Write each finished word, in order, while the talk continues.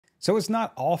So it's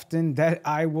not often that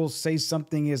I will say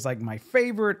something is like my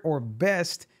favorite or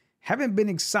best. Haven't been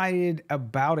excited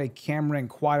about a camera in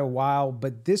quite a while,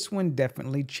 but this one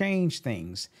definitely changed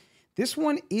things. This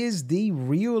one is the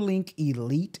Reolink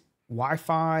Elite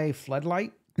Wi-Fi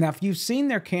Floodlight. Now, if you've seen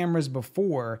their cameras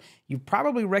before, you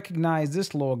probably recognize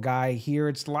this little guy here.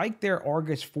 It's like their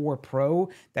Argus 4 Pro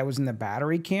that was in the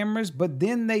battery cameras, but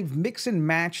then they've mixed and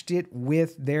matched it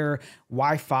with their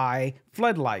Wi-Fi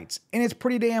floodlights, and it's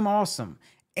pretty damn awesome.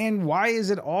 And why is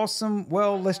it awesome?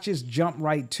 Well, let's just jump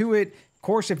right to it. Of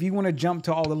course, if you want to jump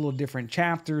to all the little different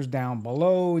chapters down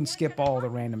below and skip all the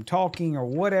random talking or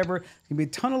whatever, there's going to be a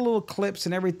ton of little clips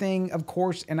and everything, of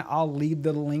course, and I'll leave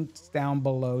the links down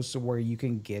below so where you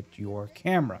can get your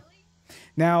camera.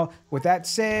 Now, with that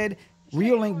said,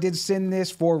 Reolink did send this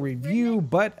for review,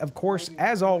 but of course,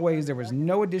 as always, there was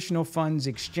no additional funds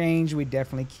exchanged. We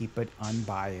definitely keep it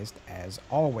unbiased as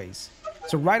always.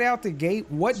 So right out the gate,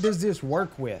 what does this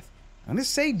work with? I'm going to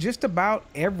say just about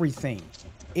everything.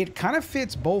 It kind of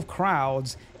fits both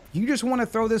crowds. You just want to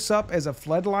throw this up as a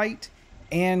floodlight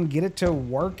and get it to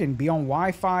work and be on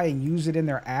Wi-Fi and use it in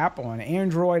their app on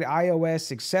Android, iOS,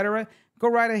 etc. Go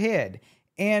right ahead.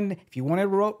 And if you want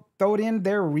to throw it in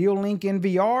their Reolink in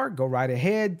VR, go right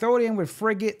ahead. Throw it in with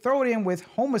Frigate. Throw it in with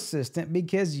Home Assistant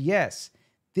because yes,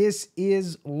 this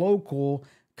is local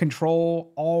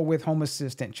control, all with Home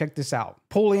Assistant. Check this out.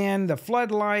 Pull in the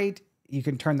floodlight. You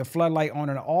can turn the floodlight on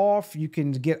and off. You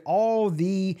can get all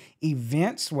the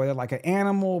events, whether like an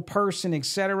animal, person,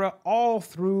 etc., all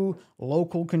through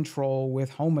local control with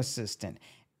Home Assistant.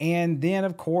 And then,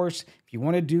 of course, if you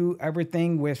want to do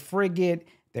everything with Frigate,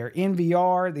 they're in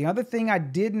VR. The other thing I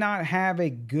did not have a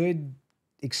good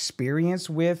experience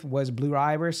with was Blue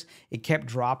Iris. It kept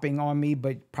dropping on me,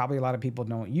 but probably a lot of people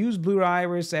don't use Blue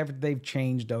Iris after they've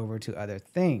changed over to other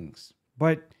things.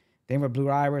 But then with Blue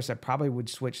Iris, I probably would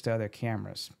switch to other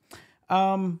cameras.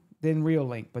 Then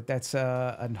Reolink, but that's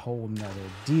a whole nother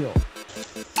deal.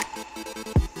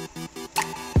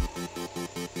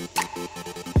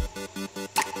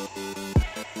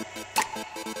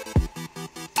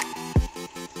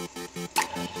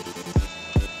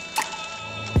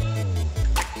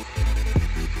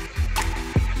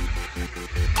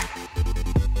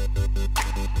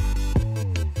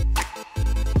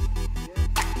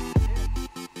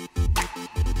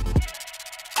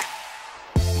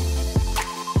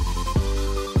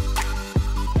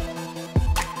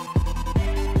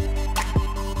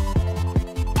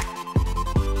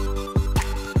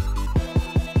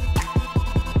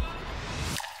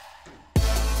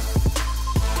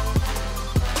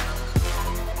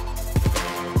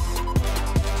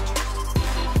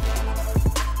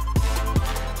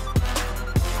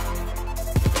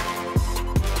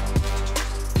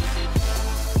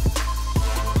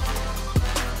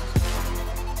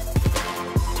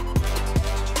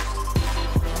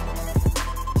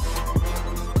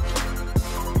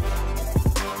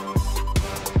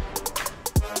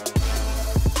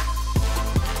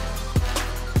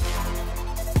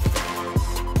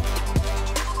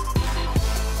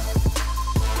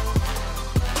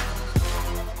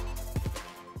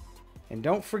 And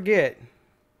don't forget,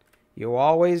 you'll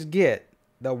always get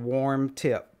the warm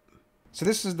tip. So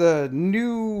this is the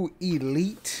new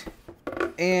Elite.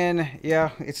 And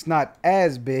yeah, it's not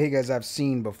as big as I've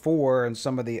seen before and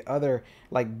some of the other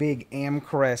like big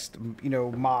Amcrest, you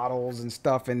know, models and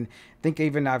stuff. And I think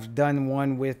even I've done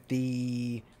one with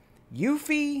the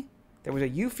Eufy. There was a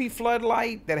Eufy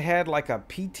floodlight that had like a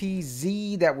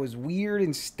PTZ that was weird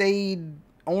and stayed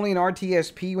only in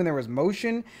RTSP when there was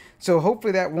motion. So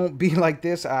hopefully that won't be like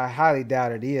this. I highly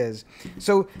doubt it is.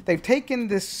 So they've taken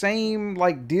this same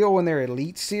like deal in their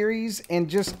Elite series and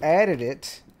just added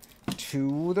it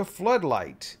to the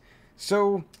floodlight.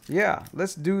 So yeah,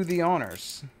 let's do the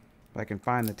honors. If I can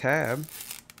find the tab.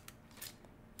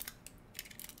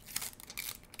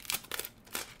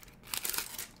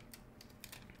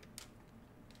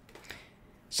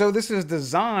 So this is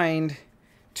designed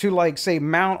to like say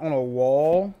mount on a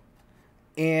wall,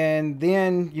 and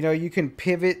then you know you can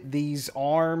pivot these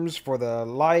arms for the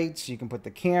lights, you can put the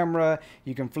camera,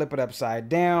 you can flip it upside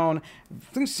down.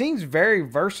 It seems very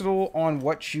versatile on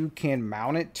what you can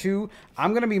mount it to.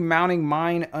 I'm going to be mounting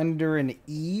mine under an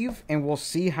eave and we'll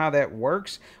see how that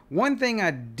works. One thing I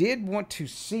did want to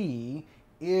see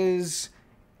is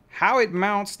how it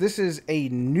mounts. This is a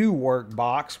new work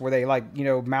box where they like, you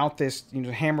know, mount this, you know,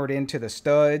 hammered into the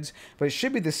studs, but it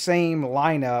should be the same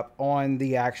lineup on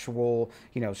the actual,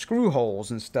 you know, screw holes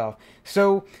and stuff.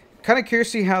 So kind of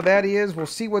curious to see how that is. We'll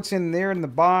see what's in there in the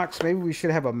box. Maybe we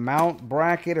should have a mount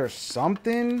bracket or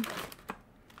something.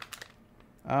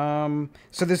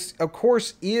 So this, of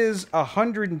course, is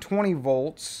 120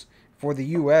 volts for the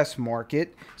US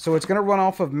market. So it's going to run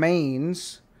off of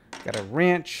mains. Got a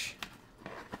wrench.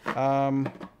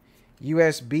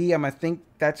 USB, I think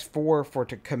that's for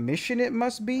to commission it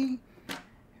must be.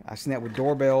 I've seen that with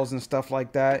doorbells and stuff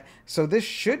like that. So this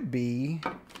should be,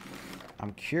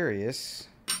 I'm curious.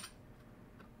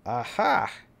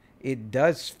 Aha, it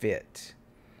does fit.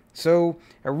 So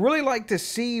I really like to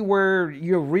see where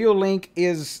your Reolink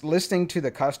is listening to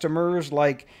the customers.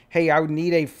 Like, hey, I would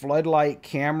need a floodlight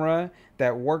camera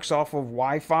that works off of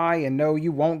Wi-Fi. And no,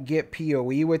 you won't get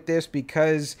PoE with this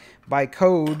because by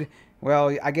code,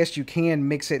 well, I guess you can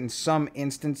mix it in some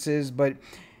instances, but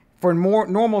for more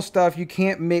normal stuff, you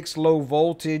can't mix low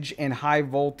voltage and high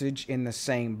voltage in the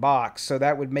same box. So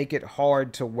that would make it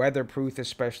hard to weatherproof,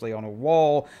 especially on a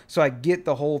wall. So I get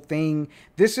the whole thing.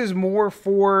 This is more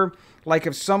for like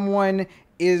if someone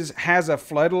has a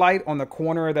floodlight on the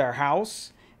corner of their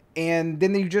house and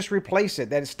then you just replace it,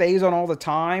 that it stays on all the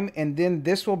time, and then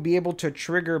this will be able to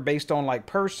trigger based on like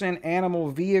person,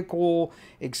 animal, vehicle,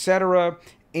 etc.,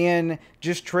 and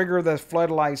just trigger the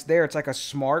floodlights there. It's like a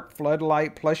smart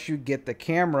floodlight, plus you get the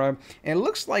camera. And it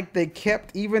looks like they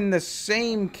kept even the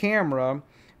same camera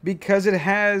because it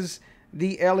has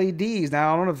the LEDs.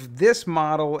 Now, I don't know if this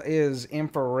model is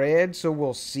infrared, so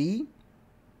we'll see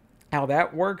how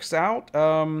that works out.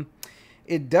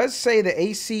 It does say the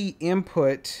AC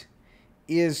input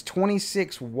is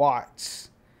 26 watts.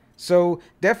 So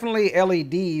definitely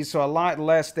LEDs, so a lot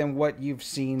less than what you've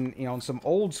seen, you know, in some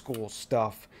old school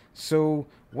stuff. So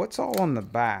what's all on the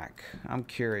back? I'm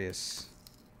curious.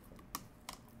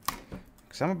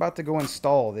 Because I'm about to go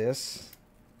install this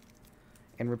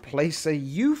and replace a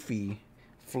Eufy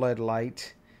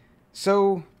floodlight.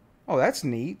 So, oh, that's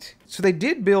neat. So they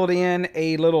did build in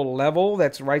a little level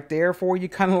that's right there for you,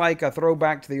 kind of like a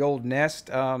throwback to the old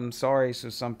Nest. Sorry, so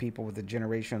some people with the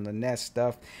generation of the Nest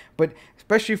stuff, but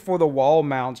especially for the wall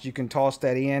mounts, you can toss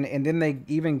that in. And then they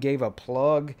even gave a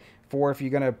plug for if you're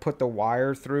gonna put the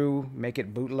wire through, make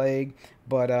it bootleg.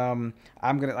 But I'm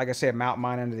gonna, like I said, mount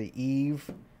mine under the eave.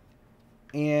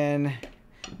 And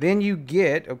then you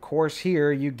get, of course,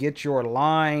 here you get your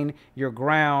line, your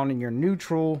ground, and your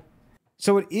neutral.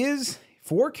 So it is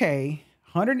 4K,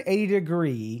 180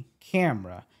 degree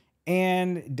camera,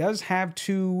 and does have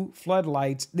 2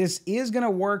 floodlights. This is going to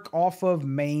work off of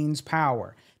mains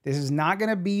power. This is not going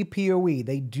to be PoE.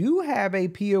 They do have a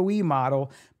PoE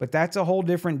model, but that's a whole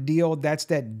different deal. That's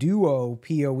that duo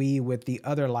PoE with the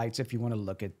other lights if you want to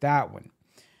look at that one.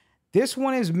 This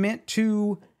one is meant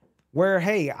to where,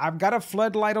 hey, I've got a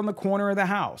floodlight on the corner of the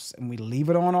house and we leave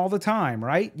it on all the time,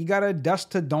 right? You got a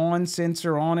dusk to dawn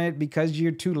sensor on it because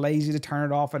you're too lazy to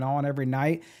turn it off and on every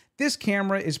night. This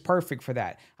camera is perfect for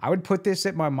that. I would put this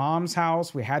at my mom's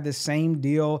house. We had the same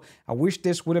deal. I wish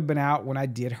this would have been out when I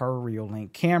did her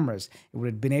Reolink cameras. It would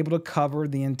have been able to cover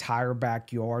the entire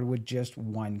backyard with just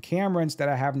one camera instead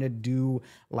of having to do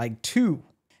like 2.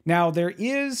 Now, there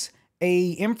is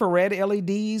a infrared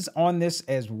LEDs on this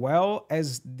as well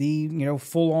as the, you know,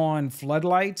 full-on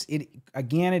floodlights. It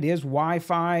is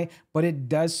Wi-Fi, but it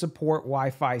does support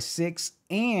Wi-Fi 6,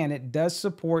 and it does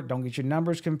support, don't get your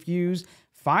numbers confused,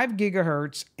 5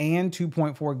 gigahertz and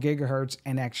 2.4 gigahertz,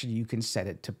 and actually you can set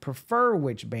it to prefer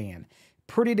which band.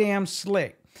 Pretty damn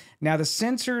slick. Now the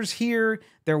sensors here,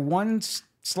 they're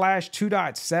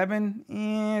 1/2.7.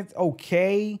 It's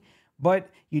okay, but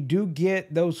you do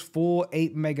get those full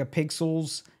 8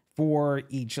 megapixels for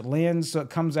each lens. So it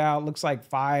comes out, looks like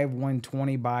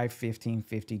 120 by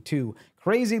 1552.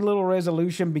 Crazy little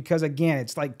resolution because, again,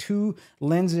 it's like 2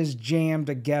 lenses jammed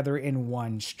together in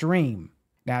one stream.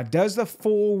 Now, it does the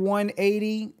full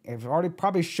 180. I've already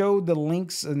probably showed the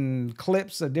links and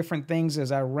clips of different things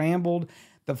as I rambled.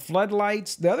 The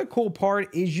floodlights, the other cool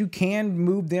part is you can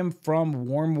move them from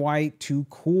warm white to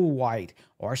cool white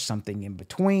or something in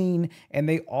between, and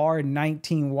they are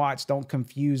 19 watts. Don't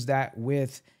confuse that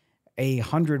with a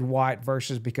 100 watt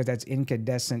versus, because that's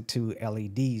incandescent to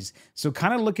LEDs. So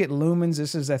kind of look at lumens.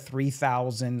 This is a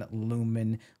 3000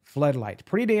 lumen floodlight.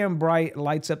 Pretty damn bright,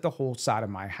 lights up the whole side of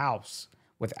my house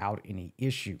without any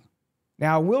issue.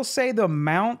 Now, I will say the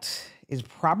mount is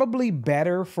probably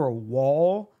better for a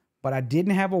wall, but I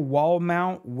didn't have a wall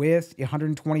mount with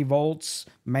 120 volts,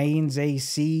 mains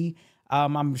AC.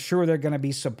 I'm sure they're going to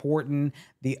be supporting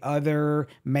the other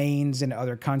mains in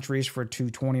other countries for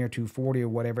 220 or 240 or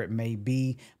whatever it may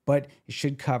be, but it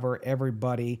should cover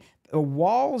everybody. The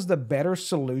wall is the better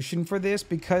solution for this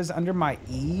because under my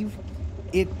eave,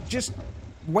 it just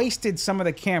wasted some of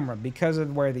the camera because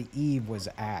of where the eave was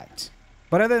at.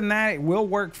 But other than that, it will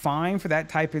work fine for that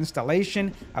type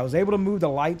installation. I was able to move the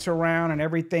lights around and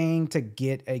everything to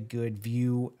get a good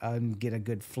view and get a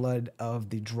good flood of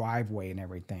the driveway and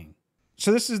everything.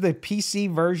 So this is the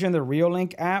PC version of the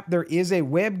Reolink app. There is a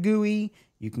web GUI.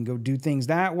 You can go do things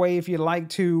that way if you'd like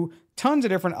to. Tons of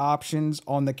different options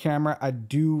on the camera. I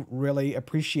do really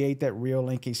appreciate that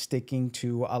Reolink is sticking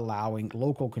to allowing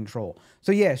local control.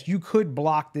 So yes, you could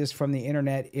block this from the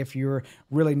internet if you're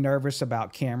really nervous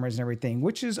about cameras and everything,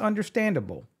 which is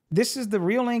understandable. This is the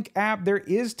Reolink app. There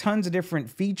is tons of different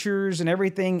features and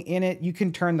everything in it. You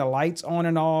can turn the lights on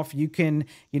and off. You can,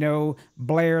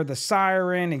 blare the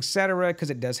siren, etc., because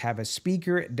it does have a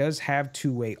speaker. It does have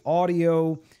two-way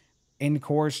audio. And of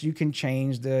course, you can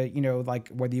change the, like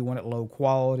whether you want it low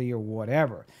quality or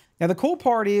whatever. Now, the cool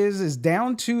part is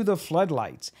down to the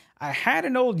floodlights. I had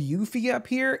an old Eufy up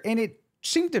here and it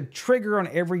seemed to trigger on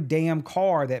every damn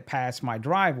car that passed my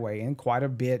driveway, and quite a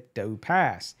bit do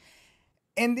pass.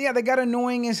 And yeah, they got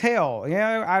annoying as hell.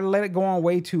 Yeah, I let it go on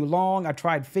way too long. I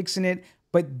tried fixing it,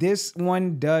 but this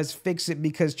one does fix it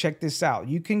because check this out.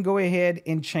 You can go ahead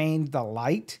and change the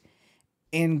light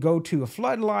and go to a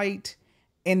floodlight.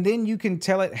 And then you can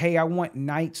tell it, hey, I want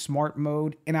night smart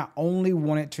mode, and I only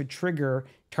want it to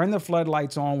turn the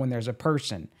floodlights on when there's a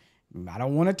person. I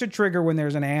don't want it to trigger when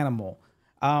there's an animal.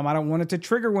 I don't want it to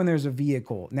trigger when there's a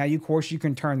vehicle. Now, of course, you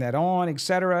can turn that on,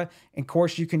 etc. And of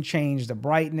course, you can change the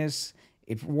brightness.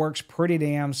 It works pretty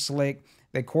damn slick.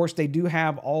 Of course, they do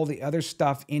have all the other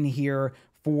stuff in here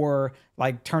for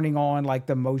like turning on like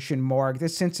the motion mark, the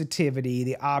sensitivity,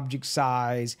 the object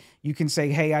size. You can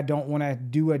say, hey, I don't want to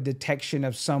do a detection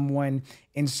of someone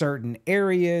in certain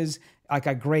areas. Like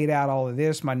I grayed out all of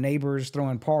this. My neighbors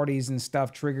throwing parties and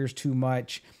stuff triggers too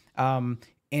much.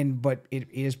 But it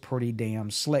is pretty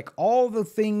damn slick. All the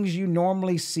things you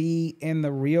normally see in the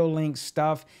Reolink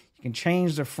stuff. You can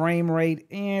change the frame rate,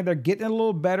 and they're getting a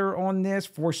little better on this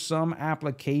for some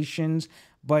applications,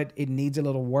 but it needs a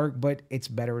little work, but it's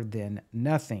better than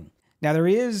nothing. Now, there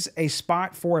is a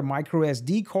spot for a micro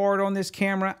SD card on this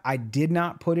camera. I did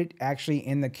not put it actually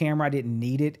in the camera. I didn't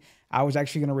need it. I was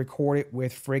actually going to record it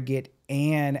with Frigate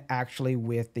and actually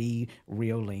with the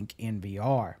Reolink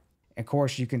NVR. Of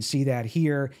course, you can see that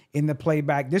here in the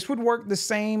playback. This would work the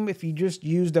same if you just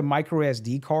used a micro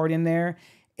SD card in there.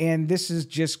 And this is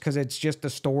just because it's just the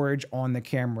storage on the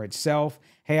camera itself.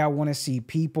 Hey, I want to see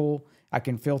people. I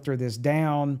can filter this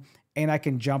down and I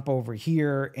can jump over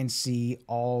here and see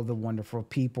all the wonderful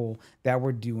people that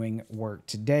were doing work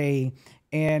today.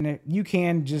 And you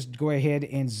can just go ahead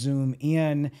and zoom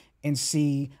in and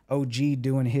see OG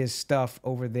doing his stuff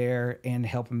over there and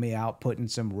helping me out, putting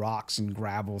some rocks and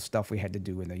gravel stuff we had to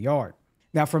do in the yard.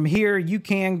 Now from here, you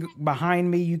can,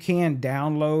 behind me, you can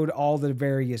download all the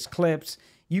various clips.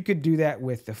 You could do that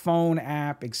with the phone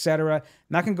app, etc. I'm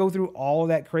not going to go through all of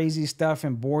that crazy stuff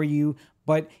and bore you,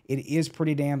 but it is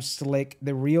pretty damn slick.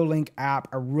 The Reolink app,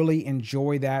 I really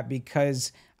enjoy that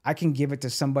because I can give it to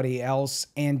somebody else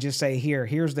and just say,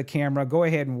 here's the camera, go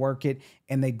ahead and work it.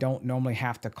 And they don't normally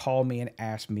have to call me and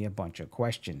ask me a bunch of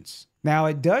questions. Now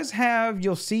it does have,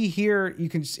 you'll see here,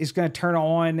 it's going to turn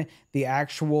on the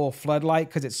actual floodlight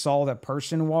because it saw the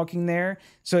person walking there.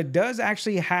 So it does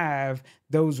actually have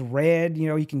those red,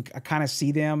 you can kind of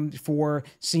see them for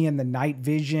seeing the night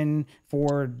vision,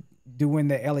 for doing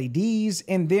the LEDs.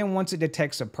 And then once it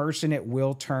detects a person, it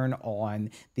will turn on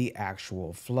the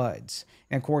actual floods.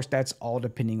 And of course, that's all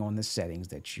depending on the settings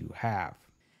that you have.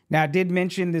 Now, I did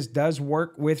mention this does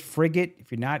work with Frigate.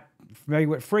 If you're not familiar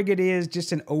with Frigate is,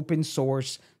 just an open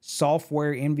source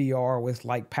software NVR with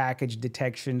like package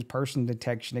detections, person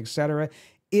detection, etc.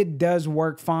 It does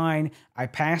work fine. I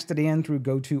passed it in through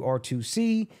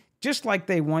GoToR2C, just like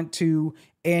they want to,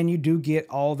 and you do get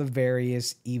all the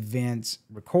various events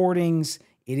recordings.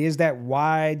 It is that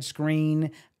wide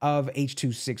screen of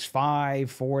H.265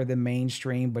 for the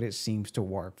mainstream, but it seems to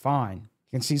work fine.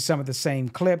 You can see some of the same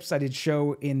clips I did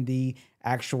show in the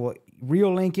actual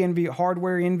Reolink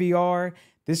hardware NVR.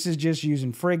 This is just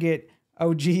using Frigate.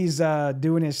 OG's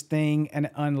doing his thing and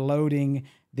unloading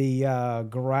the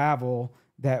gravel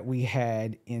that we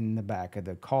had in the back of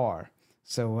the car.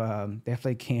 So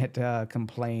definitely can't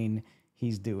complain.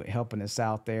 He's helping us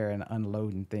out there and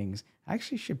unloading things. I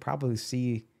actually should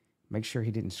probably make sure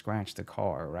he didn't scratch the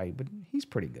car, right? But he's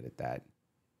pretty good at that.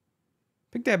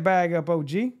 Pick that bag up,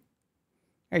 OG.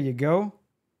 There you go.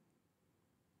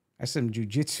 That's some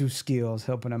jujitsu skills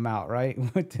helping him out, right?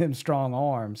 With them strong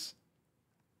arms.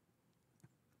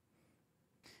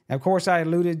 Now, of course, I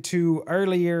alluded to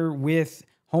earlier with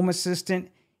Home Assistant.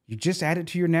 You just add it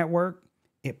to your network.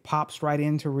 It pops right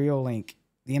into Reolink.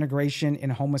 the integration in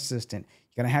Home Assistant.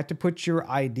 You're going to have to put your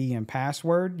ID and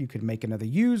password. You could make another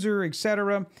user,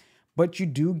 etc. But you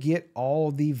do get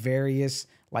all the various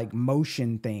like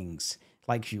motion things.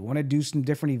 Like if you want to do some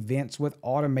different events with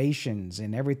automations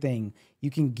and everything, you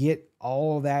can get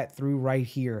all that through right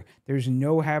here. There's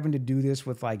no having to do this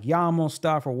with like YAML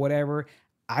stuff or whatever.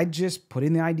 I just put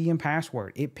in the ID and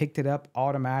password. It picked it up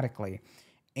automatically.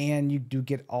 And you do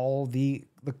get all the,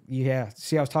 yeah,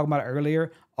 see, I was talking about it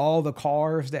earlier, all the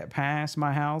cars that pass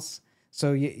my house.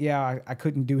 So yeah, I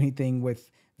couldn't do anything with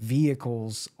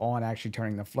vehicles on actually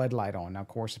turning the floodlight on. Now, of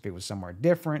course, if it was somewhere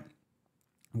different,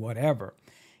 whatever.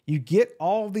 You get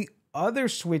all the other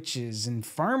switches and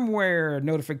firmware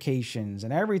notifications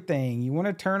and everything. You want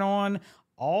to turn on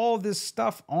all this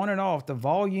stuff on and off. The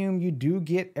volume, you do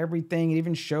get everything. It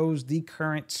even shows the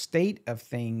current state of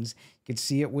things. You can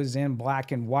see it was in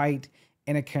black and white,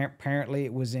 and apparently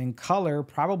it was in color.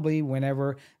 Probably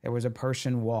whenever there was a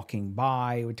person walking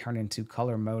by, it would turn into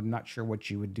color mode. I'm not sure what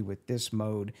you would do with this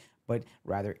mode, but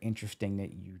rather interesting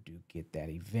that you do get that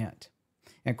event.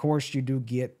 And of course, you do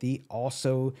get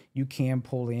you can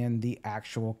pull in the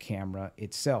actual camera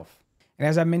itself. And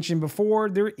as I mentioned before,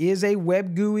 there is a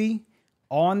web GUI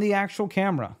on the actual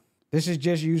camera. This is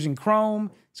just using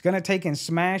Chrome. It's going to take and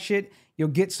smash it. You'll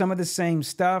get some of the same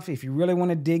stuff if you really want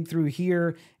to dig through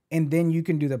here. And then you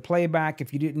can do the playback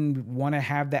if you didn't want to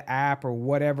have the app or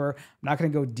whatever. I'm not going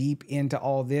to go deep into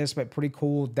all this, but pretty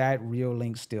cool that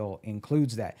Reolink still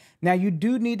includes that. Now, you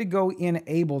do need to go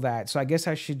enable that. So I guess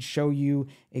I should show you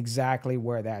exactly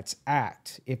where that's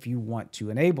at if you want to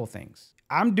enable things.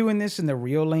 I'm doing this in the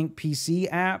Reolink PC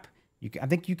app. I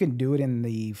think you can do it in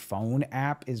the phone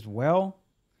app as well.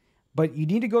 But you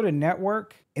need to go to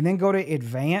Network and then go to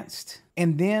Advanced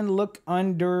and then look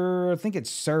under, I think it's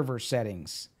Server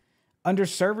Settings. Under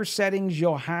server settings,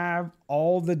 you'll have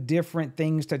all the different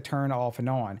things to turn off and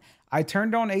on. I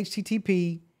turned on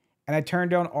HTTP and I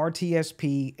turned on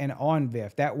RTSP and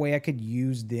OnVIF. That way I could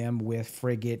use them with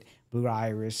Frigate, Blue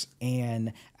Iris,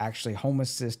 and actually Home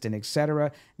Assistant,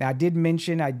 etc. Now I did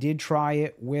mention I did try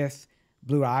it with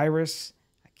Blue Iris.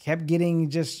 I kept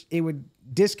getting it would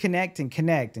disconnect and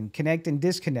connect and connect and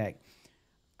disconnect.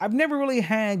 I've never really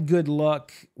had good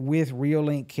luck with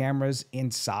Reolink cameras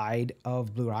inside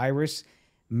of Blue Iris.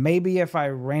 Maybe if I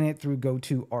ran it through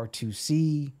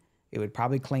GoToR2C, it would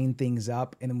probably clean things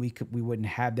up and then we wouldn't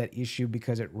have that issue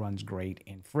because it runs great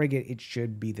in Frigate. It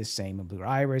should be the same in Blue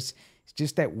Iris. It's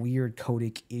just that weird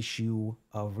codec issue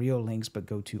of Reolinks, but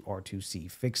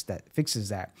GoToR2C fixes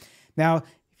that. Now,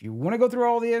 if you want to go through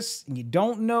all this and you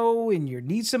don't know and you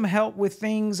need some help with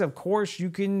things, of course,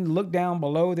 you can look down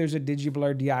below. There's a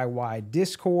digiblur DIY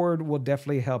Discord. Will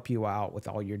definitely help you out with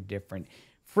all your different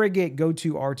Frigate,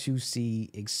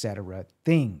 GoToR2C, etc.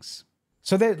 things.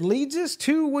 So that leads us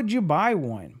to, would you buy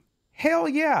one? Hell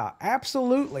yeah,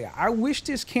 absolutely. I wish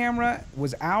this camera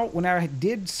was out when I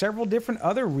did several different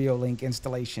other Reolink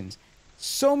installations.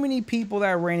 So many people that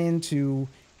I ran into,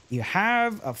 you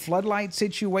have a floodlight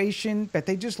situation, but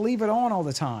they just leave it on all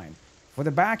the time. For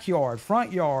the backyard,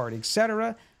 front yard,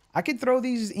 etc. I could throw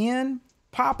these in,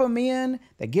 pop them in,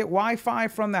 they get Wi-Fi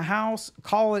from the house,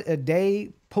 call it a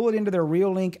day, pull it into their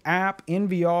Reolink app in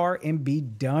VR, and be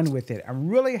done with it. I'm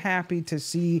really happy to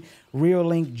see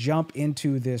Reolink jump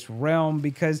into this realm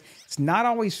because it's not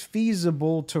always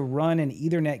feasible to run an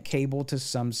Ethernet cable to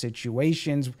some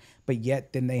situations, but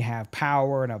yet then they have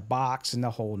power and a box and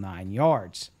the whole 9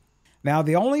 yards. Now,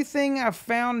 the only thing I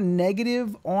found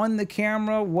negative on the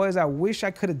camera was I wish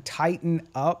I could have tightened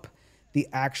up the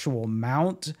actual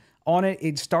mount on it.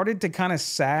 It started to kind of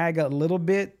sag a little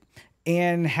bit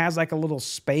and has like a little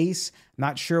space.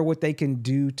 Not sure what they can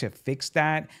do to fix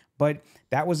that, but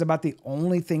that was about the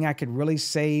only thing I could really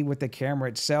say with the camera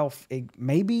itself.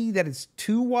 Maybe that it's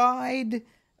too wide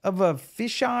of a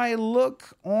fisheye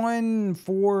look on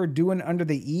for doing under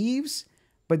the eaves,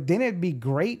 but then it'd be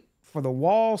great for the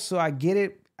wall. So I get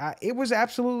it. It was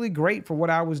absolutely great for what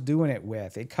I was doing it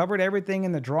with. It covered everything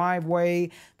in the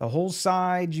driveway, the whole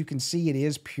side. You can see it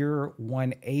is pure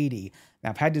 180. Now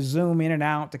I've had to zoom in and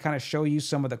out to kind of show you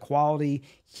some of the quality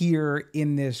here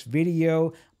in this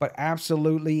video, but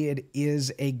absolutely it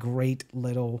is a great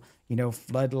little,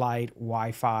 floodlight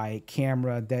Wi-Fi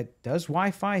camera that does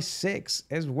Wi-Fi 6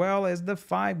 as well as the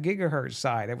 5 gigahertz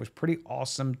side. That was pretty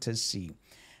awesome to see.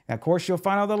 Now, of course, you'll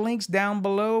find all the links down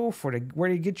below for where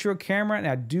to get your camera. And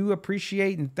I do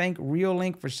appreciate and thank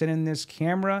Reolink for sending this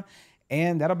camera.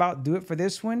 And that'll about do it for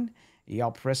this one.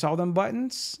 Y'all press all them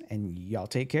buttons and y'all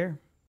take care.